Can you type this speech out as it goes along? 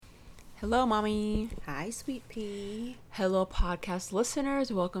Hello, Mommy. Hi, Sweet Pea. Hello, podcast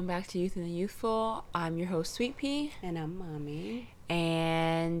listeners. Welcome back to Youth and the Youthful. I'm your host, Sweet Pea. And I'm Mommy.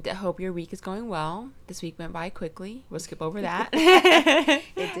 And I hope your week is going well. This week went by quickly. We'll skip over that.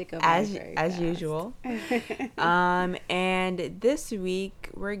 It did go by very as fast. usual. And this week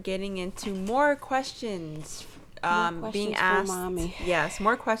we're getting into more questions. Being asked. For Mommy. Yes,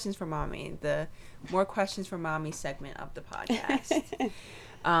 more questions for Mommy. The more questions for Mommy segment of the podcast.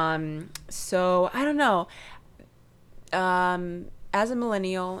 So I don't know. As a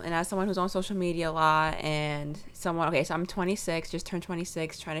millennial and as someone who's on social media a lot and so I'm 26, just turned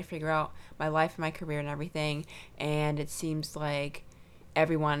 26, trying to figure out my life and my career and everything. And it seems like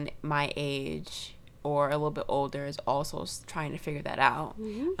everyone my age or a little bit older is also trying to figure that out.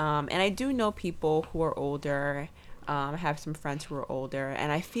 Mm-hmm. And I do know people who are older. I have some friends who are older,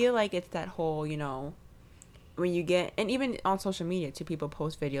 and I feel like it's that whole, when you get, and even on social media too, people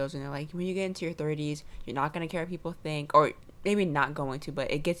post videos and they're like, when you get into your 30s, you're not going to care what people think, or maybe not going to, but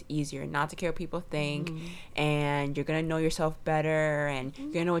it gets easier not to care what people think, and you're going to know yourself better, and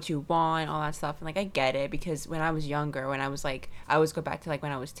you're going to know what you want, all that stuff. And like, I get it, because when I was younger, when I was like, I always go back to like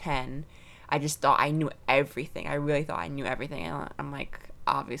when I was 10, I just thought I knew everything. I really thought I knew everything. And I'm like,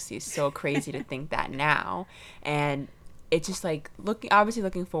 obviously it's so crazy to think that now. And it's just like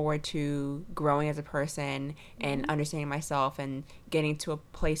looking forward to growing as a person and understanding myself and getting to a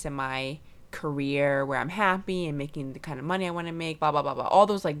place in my career where I'm happy and making the kind of money I want to make, blah, blah, blah, blah, all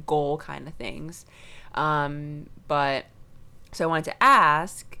those like goal kind of things. But so I wanted to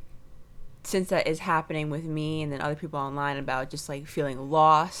ask, since that is happening with me and then other people online, about just like feeling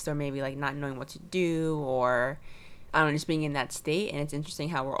lost or maybe like not knowing what to do, or I don't know, just being in that state. And it's interesting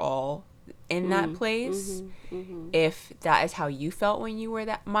how we're all in that place. If that is how you felt when you were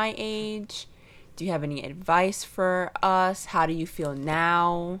my age, do you have any advice for us? How do you feel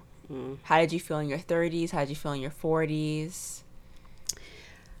now? How did you feel in your 30s? How did you feel in your 40s?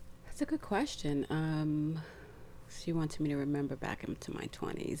 That's a good question. She wanted me to remember back into my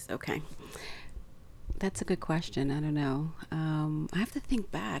 20s. Okay. That's a good question. I don't know. I have to think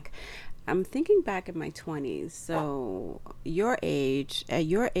back. I'm thinking back in my 20s. So at your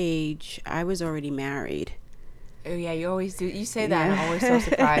age, I was already married. Oh yeah, you always do. You say that, and I'm always so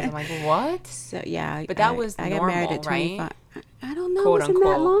surprised. I'm like, what? So yeah, but that was I normal, got married at 25. Right? I don't know. Quote, it wasn't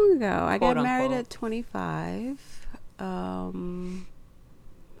unquote. That long ago. I got Quote, married unquote. at 25.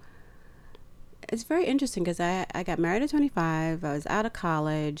 It's very interesting because I got married at 25. I was out of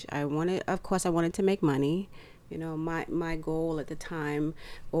college. I wanted to make money. My goal at the time,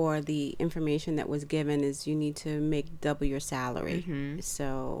 or the information that was given, is you need to make double your salary.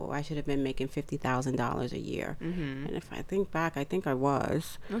 So I should have been making $50,000 a year. And if I think back, I think I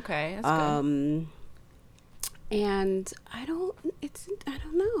was. Okay, that's good. And I don't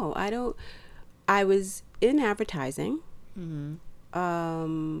know. I was in advertising.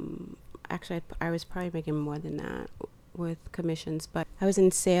 Actually, I was probably making more than that with commissions, but I was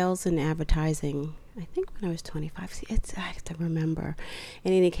in sales and advertising, I think, when I was 25. See, I have to remember.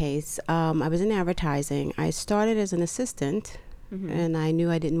 In any case, I was in advertising. I started as an assistant, and I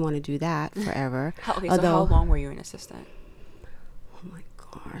knew I didn't want to do that forever. So how long were you an assistant? Oh my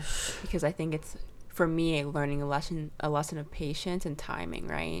gosh. Because I think it's, for me, learning a lesson of patience and timing,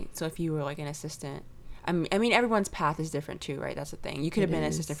 right? So if you were like an assistant, I mean, everyone's path is different too, right? That's the thing. You could have been an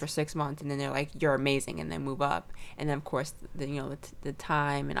assistant for 6 months, and then they're like, you're amazing, and then move up. And then, of course, the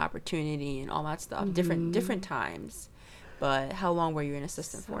time and opportunity and all that stuff, different times. But how long were you an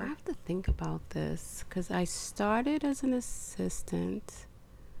assistant for? I have to think about this, because I started as an assistant.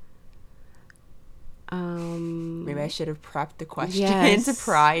 Maybe I should have prepped the questions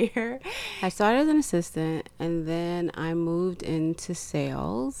prior. I started as an assistant, and then I moved into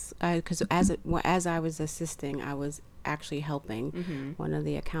sales. Because as I was assisting, I was actually helping one of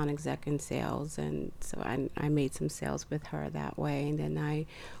the account exec in sales, and so I made some sales with her that way. And then I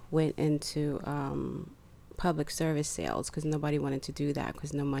went into public service sales, because nobody wanted to do that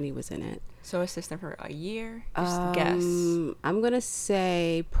because no money was in it. So assistant for a year? Just guess. I'm gonna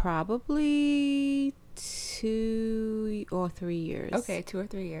say probably 2 or 3 years. Okay, 2 or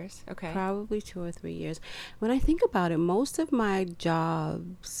 3 years. Okay. Probably 2 or 3 years. When I think about it, most of my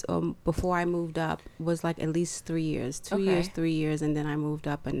jobs before I moved up was like at least 3 years. 2 years, 3 years, and then I moved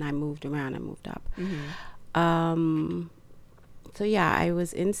up, and I moved around and moved up. So yeah, I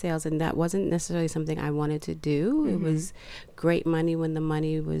was in sales, and that wasn't necessarily something I wanted to do. It was great money when the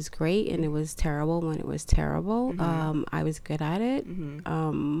money was great, and it was terrible when it was terrible. I was good at it.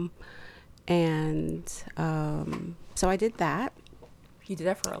 So I did that. You did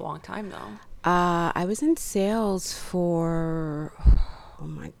that for a long time, though. I was in sales for, Oh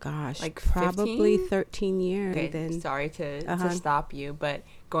my gosh, Like probably 15? 13 years. Okay, And then, sorry to stop you, but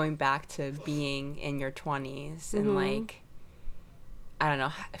going back to being in your 20s and like, I don't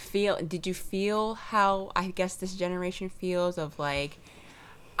know, did you feel how I guess this generation feels of like,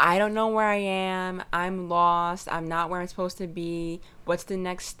 I don't know where I am, I'm lost, I'm not where I'm supposed to be, what's the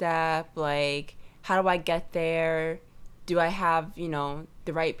next step, like, how do I get there? Do I have,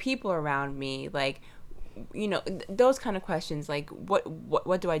 the right people around me? Like, those kind of questions, like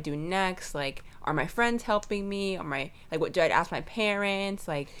what do I do next? Like, are my friends helping me? What do I ask my parents?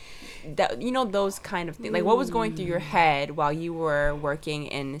 Like that, those kind of things. Like, what was going through your head while you were working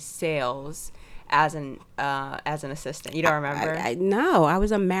in sales as an assistant? You don't remember? No, I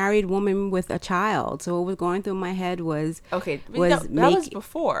was a married woman with a child, so what was going through my head was that was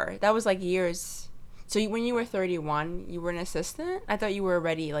before. That was like years. So when you were 31, you were an assistant? I thought you were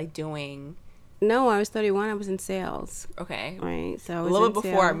already like doing. No, I was 31. I was in sales. Okay. Right. So I was a little bit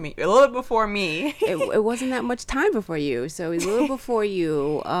before me. It wasn't that much time before you. So it was a little before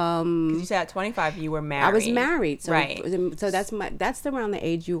you. 'Cause you said at 25 you were married. I was married. So, right. So that's around the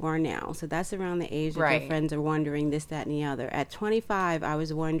age you are now. So that's around the age that your friends are wondering this, that, and the other. At 25, I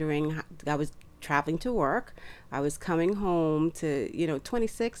was wondering. I was traveling to work. I was coming home to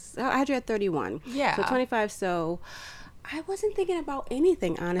 26. I had you at 31. Yeah. So 25. So I wasn't thinking about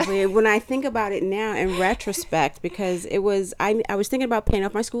anything, honestly, when I think about it now in retrospect, because I was thinking about paying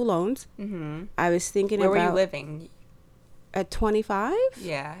off my school loans. Mm-hmm. I was thinking Where were you living? At 25?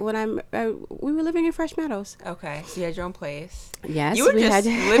 Yeah. When we were living in Fresh Meadows. Okay. So you had your own place. Yes. You were just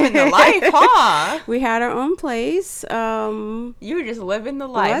living the life, huh? We had our own place. You were just living the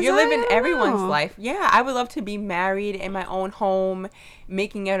life. You're living everyone's life. Yeah. I would love to be married in my own home,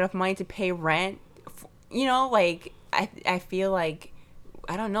 making enough money to pay rent. Like, I feel like,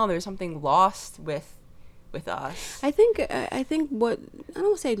 I don't know, there's something lost with us. I think what, I don't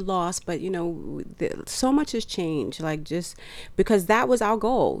want to say lost, but so much has changed. Like, just because that was our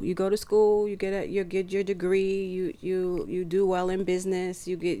goal. You go to school, you get your degree, you do well in business,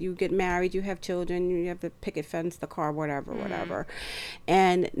 you get married, you have children, you have the picket fence, the car, whatever.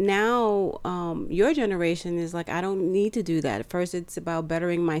 And now your generation is like, I don't need to do that. At first, it's about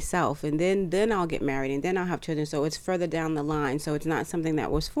bettering myself, and then I'll get married, and then I'll have children. So it's further down the line. So it's not something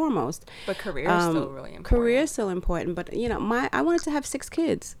that was foremost. But career is still really important. Career is still important, but I wanted to have 6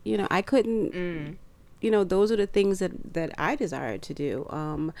 kids. I couldn't. Those are the things that I desired to do.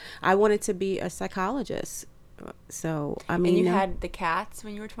 I wanted to be a psychologist. So I mean, and you had the cats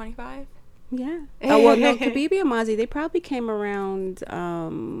when you were 25. Yeah. Oh well, no, Kabibi and Mozzie, they probably came around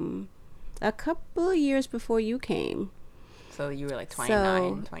a couple of years before you came. So you were like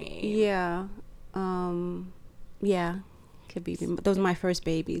 29, 28. Yeah. Yeah. Kabibi. Those are my first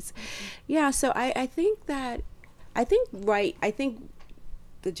babies. Yeah, so I think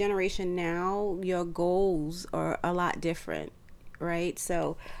the generation now, your goals are a lot different, right?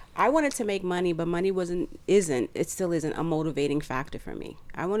 So I wanted to make money, but money it still isn't a motivating factor for me.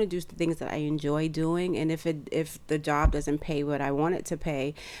 I want to do the things that I enjoy doing, and if the job doesn't pay what I want it to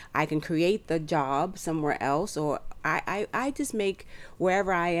pay, I can create the job somewhere else, or I just make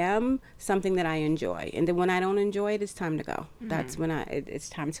wherever I am something that I enjoy. And then when I don't enjoy it, it's time to go. Mm-hmm. That's when it's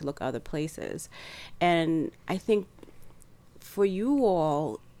time to look other places. And I think for you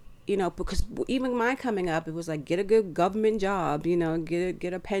all, because even my coming up, it was like, get a good government job,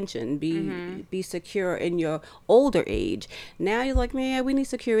 get a pension, be secure in your older age. Now you're like, man, we need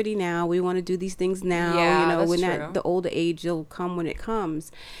security now. We want to do these things now. Yeah, when that's true. the older age will come when it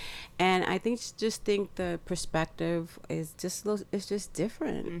comes. And I think the perspective is it's just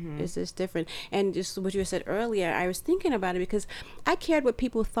different. Mm-hmm. It's just different. And just what you said earlier, I was thinking about it because I cared what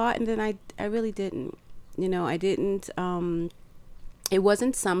people thought, and then I really didn't. I didn't. It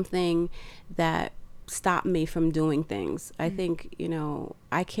wasn't something that stopped me from doing things. I think,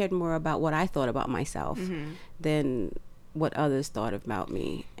 I cared more about what I thought about myself than what others thought about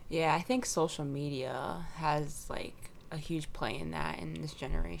me. Yeah, I think social media has like a huge play in that in this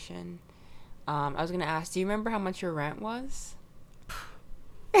generation. I was going to ask, do you remember how much your rent was?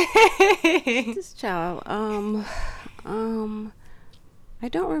 This child, I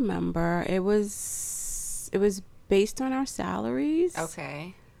don't remember. It was based on our salaries.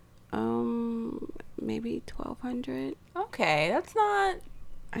 Okay. Maybe $1,200. Okay, that's not.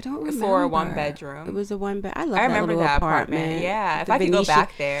 I don't remember. For a 1-bedroom. It was a 1-bed. I love I remember that apartment. Yeah, if I could go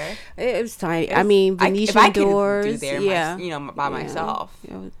back there. It was tiny. Venetian doors. If I could do there, by myself.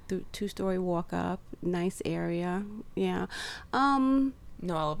 2-story walk up, nice area. Yeah. No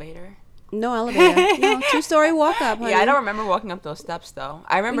elevator. No elevator. No, 2-story walk up, honey. Yeah, I don't remember walking up those steps though.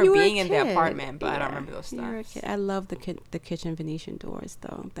 I remember You were a being in the kid. apartment, but I don't Yeah, remember those you were a steps. kid. I love the kitchen Venetian doors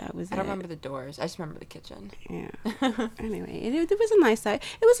though. That was I don't it. remember the doors. I just remember the kitchen. Yeah. Anyway, it was a nice site.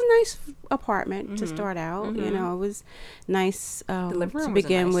 It was a nice apartment to start out. You know, it was nice The living room to was a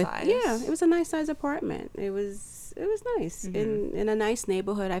begin nice with. size. Yeah, it was a nice size apartment. It was nice in a nice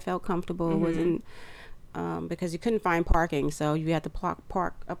neighborhood. I felt comfortable. It wasn't because you couldn't find parking, so you had to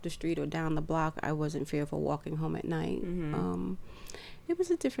park up the street or down the block. I wasn't fearful walking home at night. It was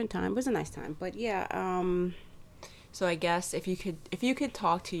a different time. It was a nice time, but yeah. So I guess if you could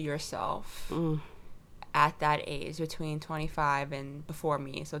talk to yourself at that age between 25 and before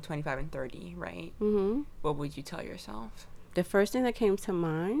me, so 25 and 30, right? What would you tell yourself? The first thing that came to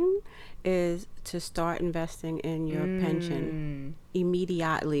mind is to start investing in your pension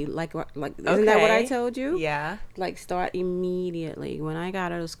immediately. Like isn't that what I told you? Yeah. Like start immediately. When I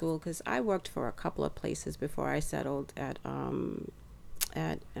got out of school, because I worked for a couple of places before I settled at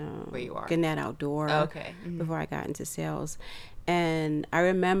Where you are. Gannett Outdoor. Okay. Before I got into sales. And I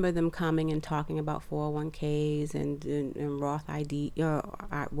remember them coming and talking about 401ks and Roth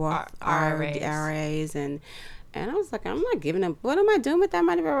Roth IRAs and I was like, I'm not giving them. What am I doing with that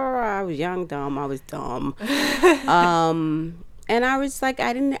money? I was young, dumb. I was dumb. And I was like,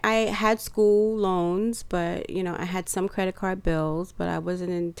 I had school loans, but, you know, I had some credit card bills, but I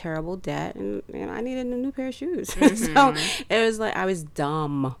wasn't in terrible debt. And, you know, I needed a new pair of shoes. So it was like, I was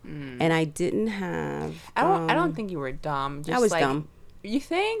dumb. And I didn't have. I don't think you were dumb. Just I was like, dumb. You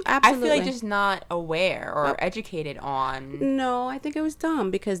think? Absolutely. I feel like just not aware or educated on. No, I think it was dumb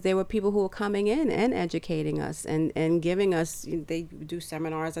because there were people who were coming in and educating us and giving us. They do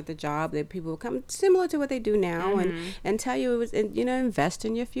seminars at the job. That people come similar to what they do now and tell you it was, you know, invest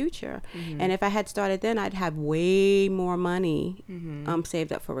in your future. And if I had started then, I'd have way more money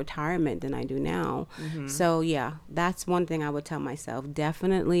saved up for retirement than I do now. So yeah, that's one thing I would tell myself.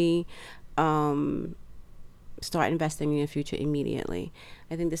 Definitely. Start investing in your future immediately.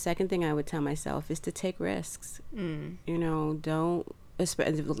 I think the second thing I would tell myself is to take risks. You know, don't.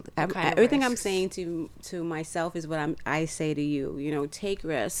 Everything I'm saying to myself is what I say to you. You know, take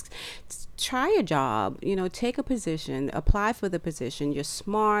risks. Try a job. You know, take a position. Apply for the position. You're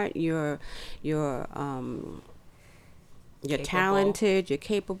smart. You're talented. You're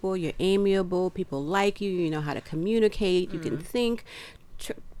capable. You're amiable. People like you. You know how to communicate. You can think.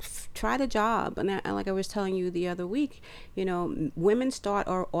 Try the job. And like I was telling you the other week, you know, women start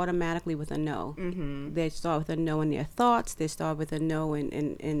automatically with a no. They start with a no in their thoughts. They start with a no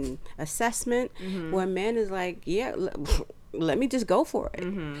in assessment. Where men is like, yeah, let me just go for it.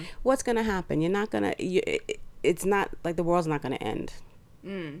 What's going to happen? You're not going to, it's not like the world's not going to end.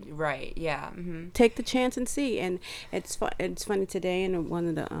 Right. Yeah. Take the chance and see. And it's funny today in one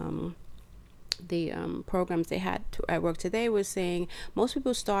of the programs they had at work today was saying most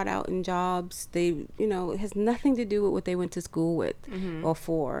people start out in jobs they, you know, it has nothing to do with what they went to school with or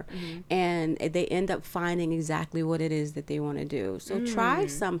for, and they end up finding exactly what it is that they want to do. So try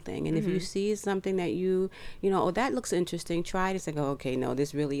something, and if you see something that you know, oh, that looks interesting, try it. It's like, oh, okay, no,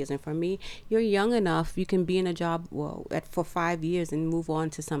 this really isn't for me. You're young enough, you can be in a job for 5 years and move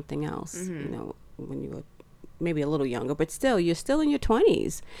on to something else. You know, when you were maybe a little younger, but still, you're still in your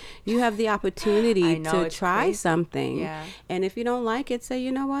 20s. You have the opportunity to try something. Yeah. And if you don't like it, say,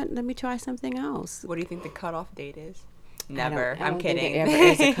 you know what, let me try something else. What do you think the cutoff date is? Never. I'm kidding. There ever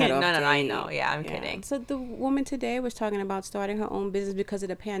is a cutoff no, date. I know. Yeah, I'm kidding. So the woman today was talking about starting her own business because of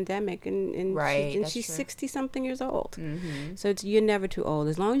the pandemic, and right, she's 60 something years old. So you're never too old.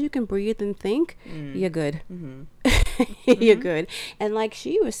 As long as you can breathe and think, you're good. You're good. And like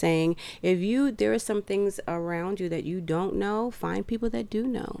she was saying, if there are some things around you that you don't know, find people that do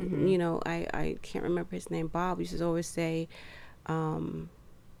know. You know, I can't remember his name. Bob used to always say, the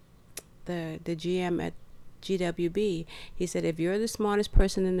GM at GWB, he said, if you're the smartest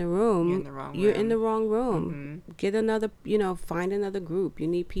person in the room, you're in the wrong room. Get another, you know, find another group. You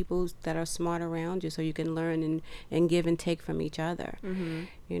need people that are smart around you so you can learn and give and take from each other.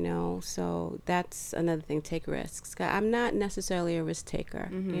 You know, so that's another thing. Take risks. I'm not necessarily a risk taker.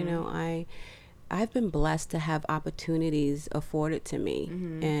 You know, I've been blessed to have opportunities afforded to me,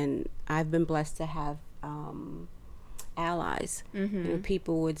 and I've been blessed to have allies. You know,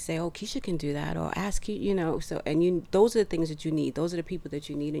 people would say, oh, Keisha can do that, or ask you know, so, and those are the things that you need. Those are the people that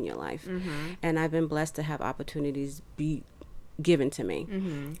you need in your life. And I've been blessed to have opportunities be given to me.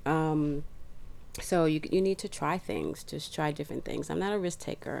 So you need to try things. Just try different things. I'm not a risk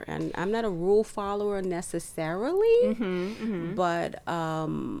taker, and I'm not a rule follower necessarily, but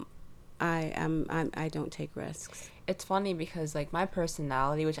I don't take risks. It's funny because like my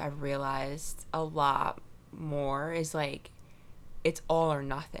personality, which I've realized a lot more, is like it's all or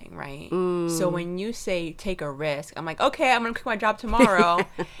nothing, right? So when you say take a risk, I'm like, okay, I'm gonna quit my job tomorrow,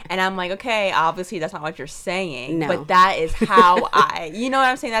 and I'm like, okay, obviously that's not what you're saying, No. but that is how you know what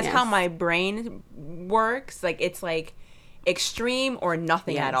I'm saying? That's Yes. how my brain works. Like it's like extreme or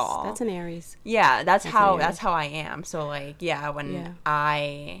nothing at all. That's an Aries. Yeah, that's an how Aries. I am. So like, yeah, when Yeah.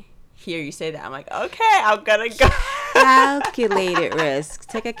 I hear you say that, I'm like, okay, I'm gonna go. Calculated risk.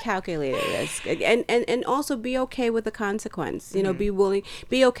 Take a calculated risk, and also be okay with the consequence. You know, be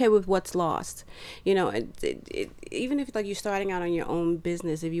okay with what's lost. You know, even if like you're starting out on your own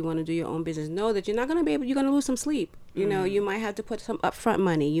business, if you want to do your own business, know that you're not gonna be able. You're gonna lose some sleep. You know, you might have to put some upfront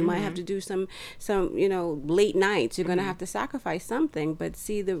money. You might have to do some late nights. You're gonna have to sacrifice something, but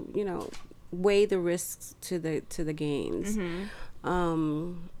see weigh the risks to the gains.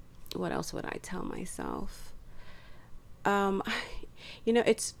 What else would I tell myself?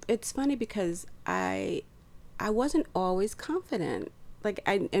 It's funny because I wasn't always confident. Like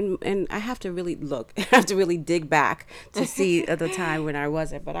and I have to really look. I have to really dig back to see at the time when I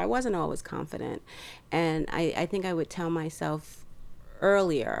wasn't. But I wasn't always confident, and I think I would tell myself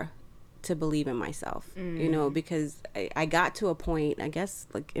earlier to believe in myself. Because I got to a point, I guess,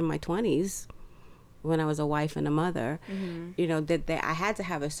 like in my 20s. When I was a wife and a mother, that I had to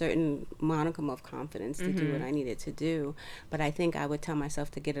have a certain modicum of confidence to do what I needed to do. But I think I would tell myself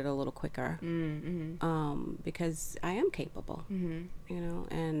to get it a little quicker, because I am capable, and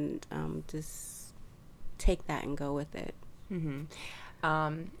just take that and go with it.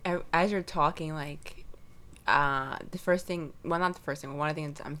 As you're talking, like, the first thing, well, not the first thing, but one of the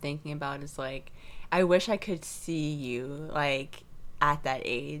things I'm thinking about is like, I wish I could see you, like, at that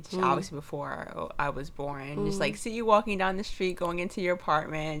age, obviously before I was born, just like see you walking down the street, going into your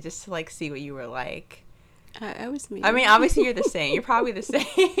apartment, just to like see what you were like. I was me. I mean, obviously you're the same. You're probably the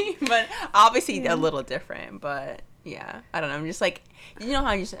same, but obviously a little different. But yeah, I don't know. I'm just like, how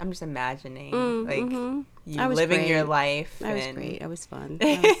I'm just imagining you living your life. I was great. I was fun.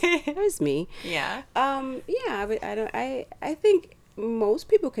 That was me. Yeah. I think most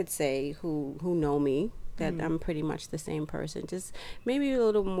people could say who know me that I'm pretty much the same person, just maybe a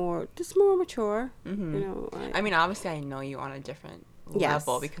little more, just more mature. I mean, obviously I know you on a different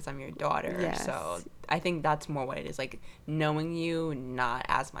level because I'm your daughter. Yes. So I think that's more what it is, like knowing you not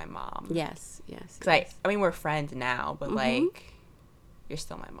as my mom. Yes. Because I mean, we're friends now, but like you're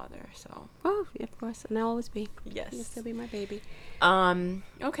still my mother. So. Oh, yeah, of course, and I'll always be. Yes. You'll still be my baby.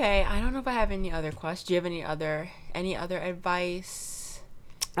 Okay. I don't know if I have any other questions. Do you have any other advice?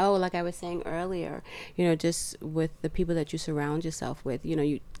 Oh, like I was saying earlier, just with the people that you surround yourself with,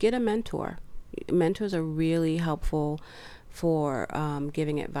 you get a mentor. Mentors are really helpful for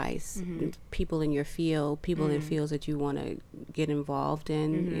giving advice. People in your field, people in fields that you want to get involved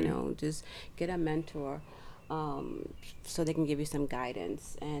in, just get a mentor so they can give you some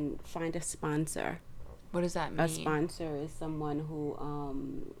guidance, and find a sponsor. What does that mean? A sponsor is someone who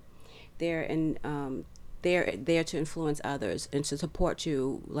they're there to influence others and to support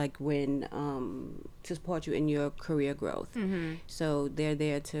you, like when to support you in your career growth. So they're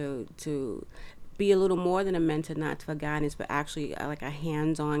there to be a little more than a mentor, not for guidance, but actually like a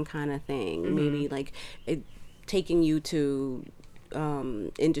hands-on kind of thing. Maybe like taking you to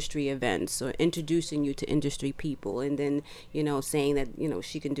industry events, or introducing you to industry people, and then saying that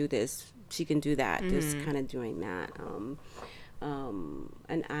she can do this, she can do that, just kind of doing that.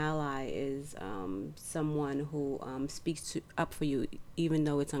 An ally is someone who speaks up for you even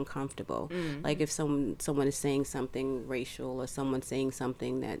though it's uncomfortable. Like if someone is saying something racial, or someone saying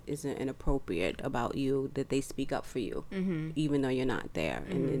something that isn't inappropriate about you, that they speak up for you even though you're not there,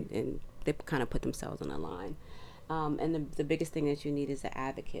 and they kind of put themselves on the line. And the biggest thing that you need is an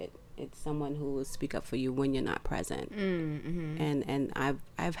advocate. It's someone who will speak up for you when you're not present. And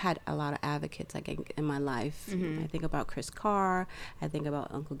I've had a lot of advocates in my life. I think about Chris Carr. I think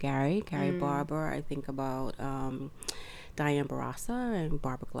about Uncle Gary Barber. I think about Diane Barasa and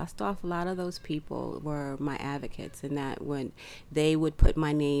Barbara Glestoff. A lot of those people were my advocates, and that when they would put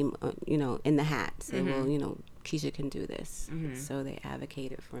my name, in the hat, say, well, Keisha can do this. So they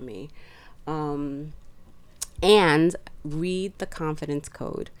advocated for me. And read the Confidence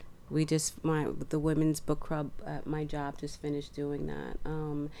Code. The women's book club at my job just finished doing that.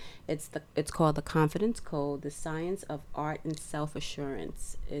 It's called The Confidence Code: The Science of Art and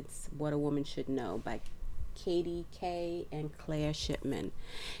Self-Assurance. It's What a Woman Should Know by Katie Kay and Claire Shipman.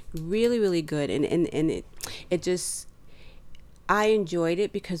 Really, really good. And it just, I enjoyed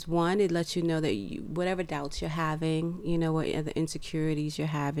it because one, it lets you know that whatever doubts you're having, what other insecurities you're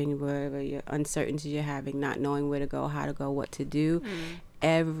having, whatever your uncertainties you're having, not knowing where to go, how to go, what to do,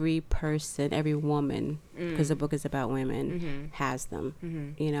 every person, every woman, because the book is about women, has them,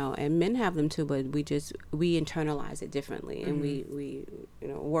 and men have them too, but we internalize it differently, and we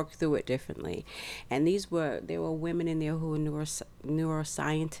work through it differently. And there were women in there who were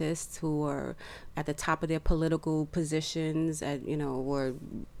neuroscientists, who were at the top of their political positions, were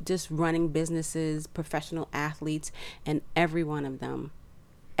just running businesses, professional athletes, and every one of them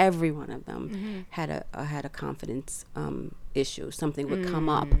had a confidence issue. Something would come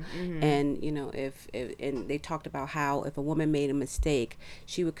up, and if and they talked about how if a woman made a mistake,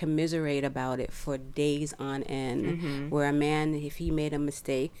 she would commiserate about it for days on end. Where a man, if he made a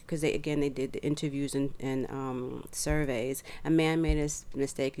mistake, because they did the interviews and surveys, a man made a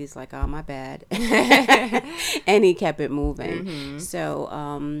mistake, he's like, oh, my bad, and he kept it moving. So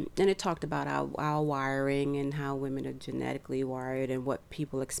and it talked about our wiring and how women are genetically wired and what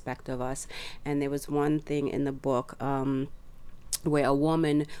people expect of us. And there was one thing in the book where a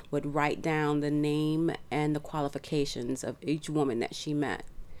woman would write down the name and the qualifications of each woman that she met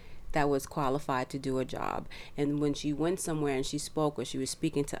that was qualified to do a job. And when she went somewhere and she spoke, or she was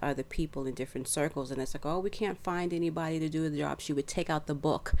speaking to other people in different circles, and it's like, oh, we can't find anybody to do the job, she would take out the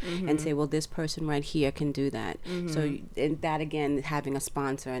book and say, well, this person right here can do that. So, and that again, having a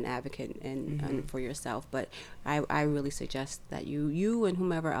sponsor, an advocate, and for yourself. But I really suggest that you and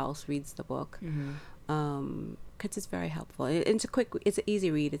whomever else reads the book, because it's very helpful. It's an easy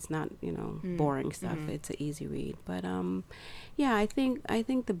read. It's not boring stuff. It's an easy read. But yeah, I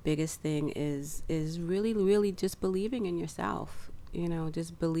think the biggest thing is really, really just believing in yourself.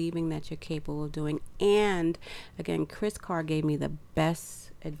 Just believing that you're capable of doing. And again, Chris Carr gave me the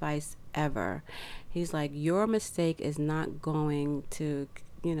best advice ever. He's like, your mistake is not going to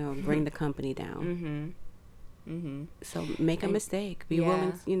bring the company down. So make a mistake. Be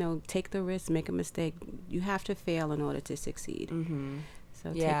willing, take the risk, make a mistake. You have to fail in order to succeed.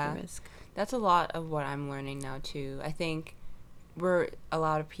 So take the risk. That's a lot of what I'm learning now too. I think a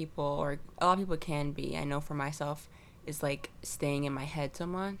lot of people can be, I know for myself, is like staying in my head so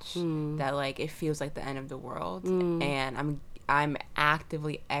much that like it feels like the end of the world. And I'm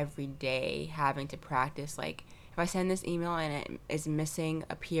actively every day having to practice, like, if I send this email and it is missing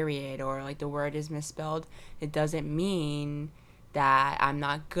a period or like the word is misspelled, it doesn't mean that I'm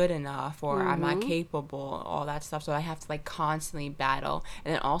not good enough or I'm not capable, all that stuff. So I have to like constantly battle.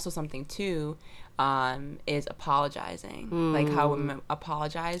 And then also something too is apologizing. Like how women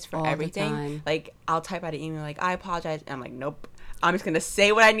apologize for all everything. Like I'll type out an email like, I apologize, and I'm like, nope, I'm just gonna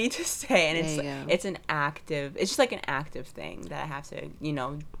say what I need to say. And it's just like an active thing that I have to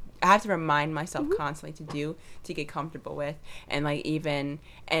I have to remind myself constantly to do, to get comfortable with. And like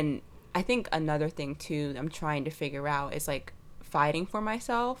and I think another thing too I'm trying to figure out is like fighting for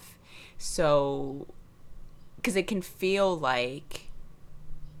myself. So, because it can feel like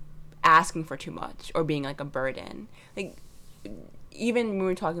asking for too much or being like a burden. Like even when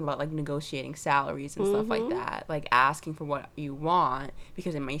we're talking about like negotiating salaries and stuff like that, like asking for what you want,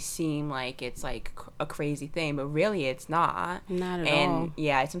 because it may seem like it's like a crazy thing, but really it's not. Not at all. And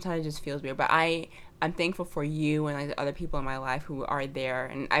yeah, sometimes it just feels weird. But I'm thankful for you and like the other people in my life who are there,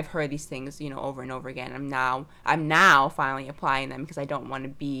 and I've heard these things over and over again. I'm now finally applying them, because I don't want to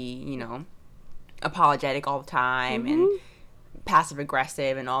be apologetic all the time and passive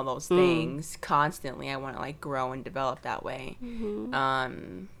aggressive and all those things constantly. I want to like grow and develop that way.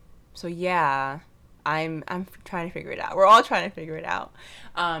 So yeah, I'm trying to figure it out. We're all trying to figure it out.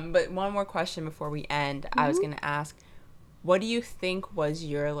 But one more question before we end. I was gonna ask, what do you think was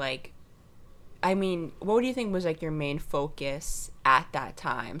your what do you think was like your main focus at that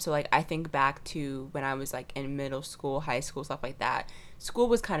time? So like I think back to when I was like in middle school, high school, stuff like that. School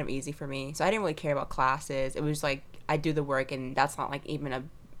was kind of easy for me, so I didn't really care about classes. It was like I do the work, and that's not like even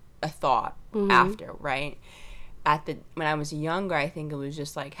a thought after, right? When I was younger, I think it was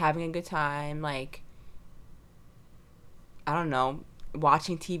just like having a good time, like I don't know,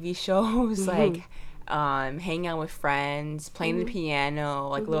 watching TV shows, like hanging out with friends, playing the piano,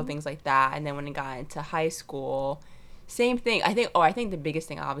 like little things like that. And then when I got into high school, same thing. I think the biggest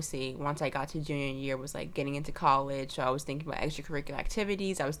thing, obviously, once I got to junior year was like getting into college. So I was thinking about extracurricular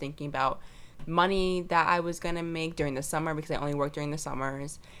activities. I was thinking about money that I was gonna make during the summer, because I only worked during the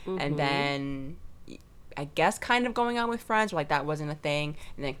summers. And then I guess kind of going out with friends, but like that wasn't a thing.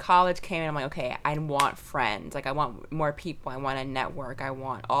 And then college came, and I'm like, okay, I want friends, like I want more people, I want a network, I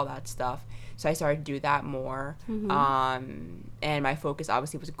want all that stuff. So I started to do that more. And my focus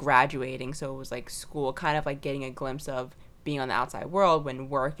obviously was graduating, so it was like school, kind of like getting a glimpse of being on the outside world when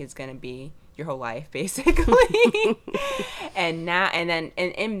work is going to be your whole life, basically. And then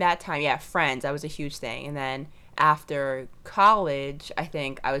in that time, yeah, friends, that was a huge thing. And then after college, I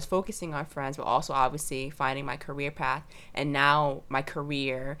think I was focusing on friends, but also obviously finding my career path. And now my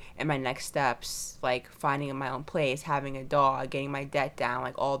career and my next steps, like finding my own place, having a dog, getting my debt down,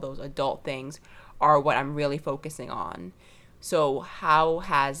 like all those adult things are what I'm really focusing on. So how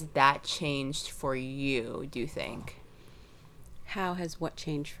has that changed for you, do you think? How has what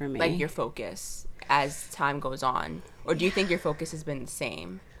changed for me? Like your focus as time goes on? Or do you think your focus has been the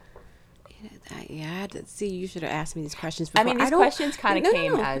same? Yeah, see, you should have asked me these questions before. I mean, these questions kind of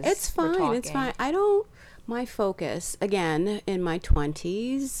came as it's fine. we're talking. It's fine. I don't. My focus again in my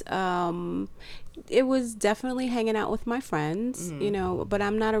 20s. It was definitely hanging out with my friends, you know. But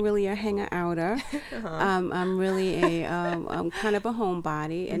I'm not really a hanger-outer. I'm really I'm kind of a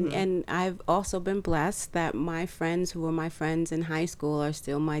homebody, and I've also been blessed that my friends who were my friends in high school are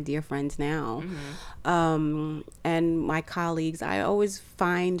still my dear friends now. And my colleagues, I always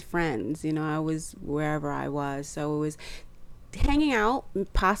find friends. You know, I was wherever I was, so it was hanging out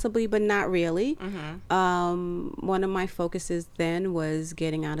possibly, but not really. One of my focuses then was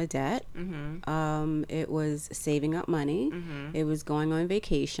getting out of debt. It was saving up money. It was going on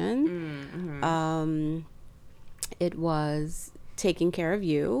vacation. It was taking care of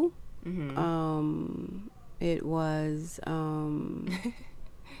you. It was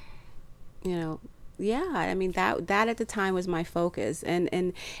you know, yeah, I mean that at the time was my focus.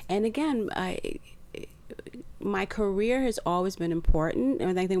 And again, my career has always been important,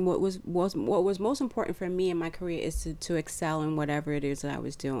 and I think what was most important for me in my career is to excel in whatever it is that I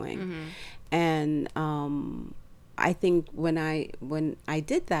was doing. And I think when I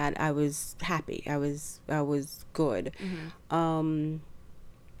did that, I was happy. I was good.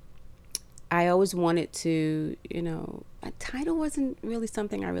 I always wanted to, you know, a title wasn't really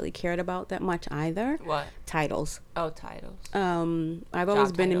something I really cared about that much either. What? Titles. Oh, titles. I've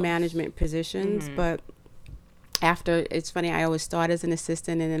always been in management positions, but after, it's funny, I always start as an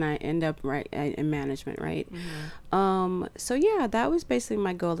assistant and then I end up in management, right? So yeah, that was basically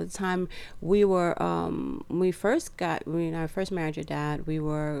my goal at the time. We were when I first married your dad, we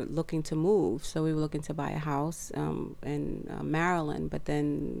were looking to move, so we were looking to buy a house in Maryland, but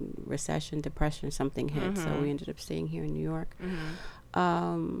then recession, depression, something hit, so we ended up staying here in New York.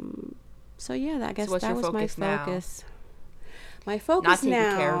 So yeah, I guess so that was my focus now? My focus not taking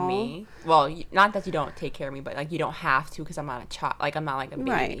now, care of me. Well, not that you don't take care of me, but like you don't have to, because I'm not a child. Like I'm not like a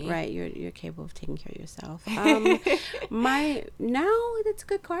baby. Right. You're capable of taking care of yourself. That's a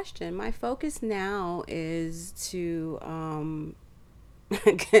good question. My focus now is to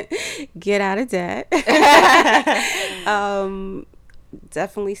get out of debt.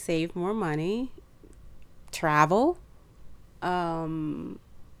 Definitely save more money. Travel. I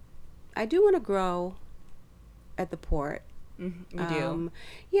do want to grow at the port. You do?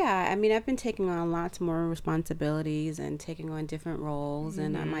 Yeah, I mean, I've been taking on lots more responsibilities and taking on different roles,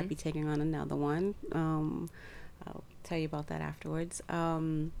 and I might be taking on another one. I'll tell you about that afterwards.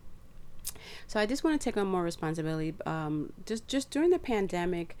 So I just want to take on more responsibility. Just during the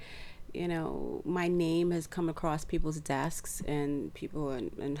pandemic, you know, my name has come across people's desks and people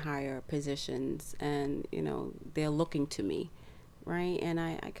in higher positions, and, you know, they're looking to me, right? And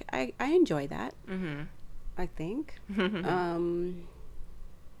I enjoy that. I think.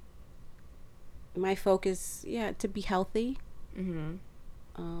 My focus, to be healthy.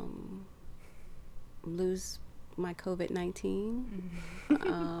 Lose my COVID-19.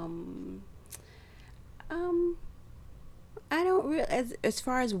 I don't really, as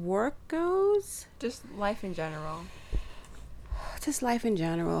far as work goes. Just life in general. Just life in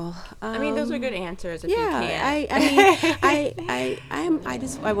general. I mean, those are good answers. If you can.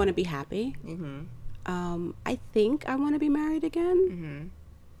 I want to be happy. I think I want to be married again.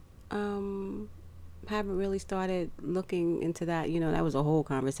 Haven't really started looking into that. You know, that was a whole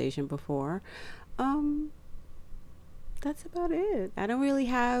conversation before. That's about it. I don't really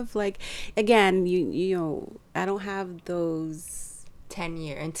have, like, again, you know, I don't have those 10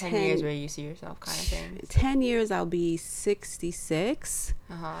 years where you see yourself kind of things. 10 years I'll be 66.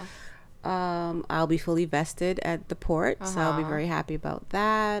 I'll be fully vested at the port, so I'll be very happy about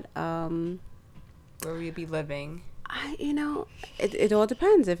that. Where will you be living? It all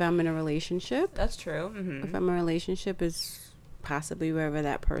depends. If I'm in a relationship, that's true. If I'm in a relationship, is possibly wherever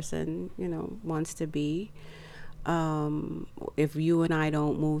that person, you know, wants to be. If you and I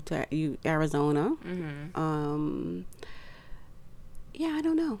don't move to Arizona, Yeah, I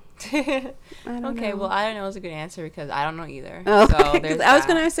don't know. I don't Okay, know. well, I don't know is a good answer because I don't know either. Oh, So 'cause there's I was that.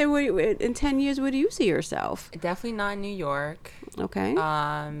 gonna say, in 10 years, where do you see yourself? Definitely not in New York. Okay.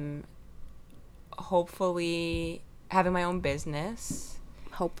 Hopefully having my own business.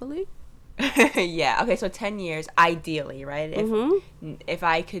 Hopefully. Yeah. Okay. So 10 years, ideally, right? If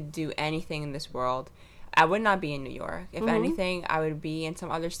I could do anything in this world, I would not be in New York. If anything, I would be in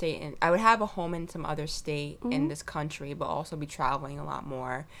some other state, and I would have a home in some other state in this country, but also be traveling a lot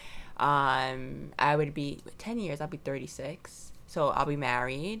more. I would be 10 years. I'll be 36, so I'll be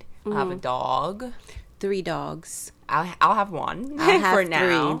married. I'll have a dog. 3 dogs. I'll have one I'll have for 3.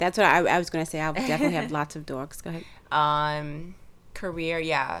 now. That's what I was gonna say. I'll definitely have lots of dogs. Go ahead. Career,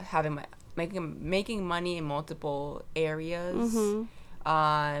 yeah, having my making money in multiple areas.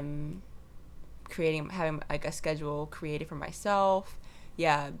 Having like a schedule created for myself.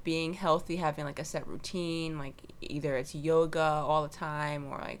 Yeah, being healthy, having like a set routine, like either it's yoga all the time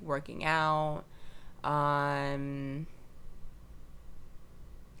or like working out.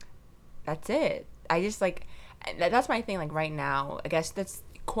 That's it. I just like that's my thing. Like right now, I guess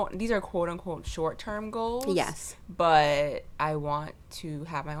these are quote unquote short term goals. Yes. But I want to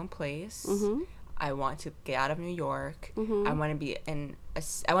have my own place. I want to get out of New York. I want to be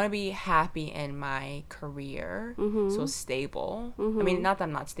I want to be happy in my career. So stable. I mean, not that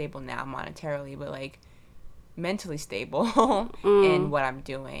I'm not stable now monetarily, but like mentally stable in what I'm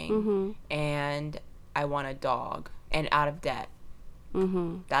doing. And I want a dog and out of debt.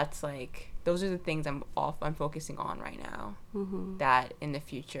 That's like those are the things I'm focusing on right now. That in the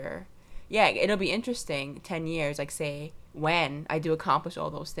future, yeah, it'll be interesting. 10 years, like say when I do accomplish all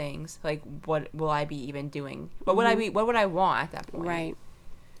those things, like what will I be even doing? What would I be? What would I want at that point?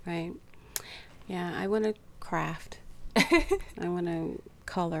 Right. Yeah, I want to craft. I want to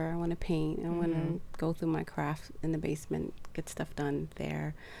color. I want to paint. I want to go through my craft in the basement, get stuff done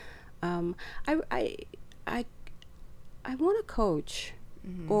there. I want to coach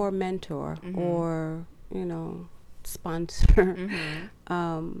or mentor or, sponsor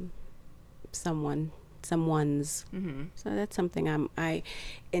someone's. So that's something I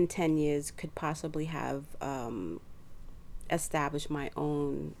in 10 years could possibly have established my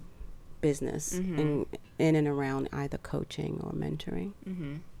own business in and around either coaching or mentoring.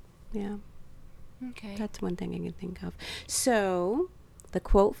 Yeah. Okay. That's one thing I can think of. So the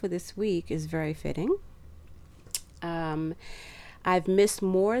quote for this week is very fitting. I've missed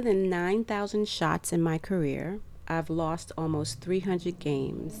more than 9,000 shots in my career. I've lost almost 300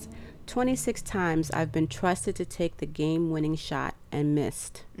 games. 26 times I've been trusted to take the game-winning shot and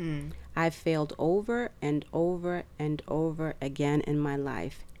missed. I've failed over and over and over again in my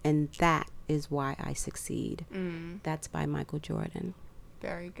life, and that is why I succeed. That's by Michael Jordan.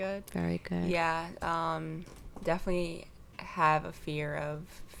 Very good. Very good. Yeah, definitely have a fear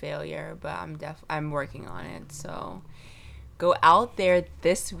of failure, but I'm working on it. So go out there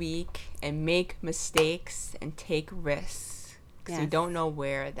this week and make mistakes and take risks because you don't know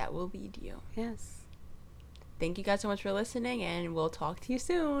where that will lead you. Yes. Thank you guys so much for listening, and we'll talk to you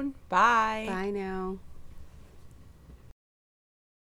soon. Bye. Bye now.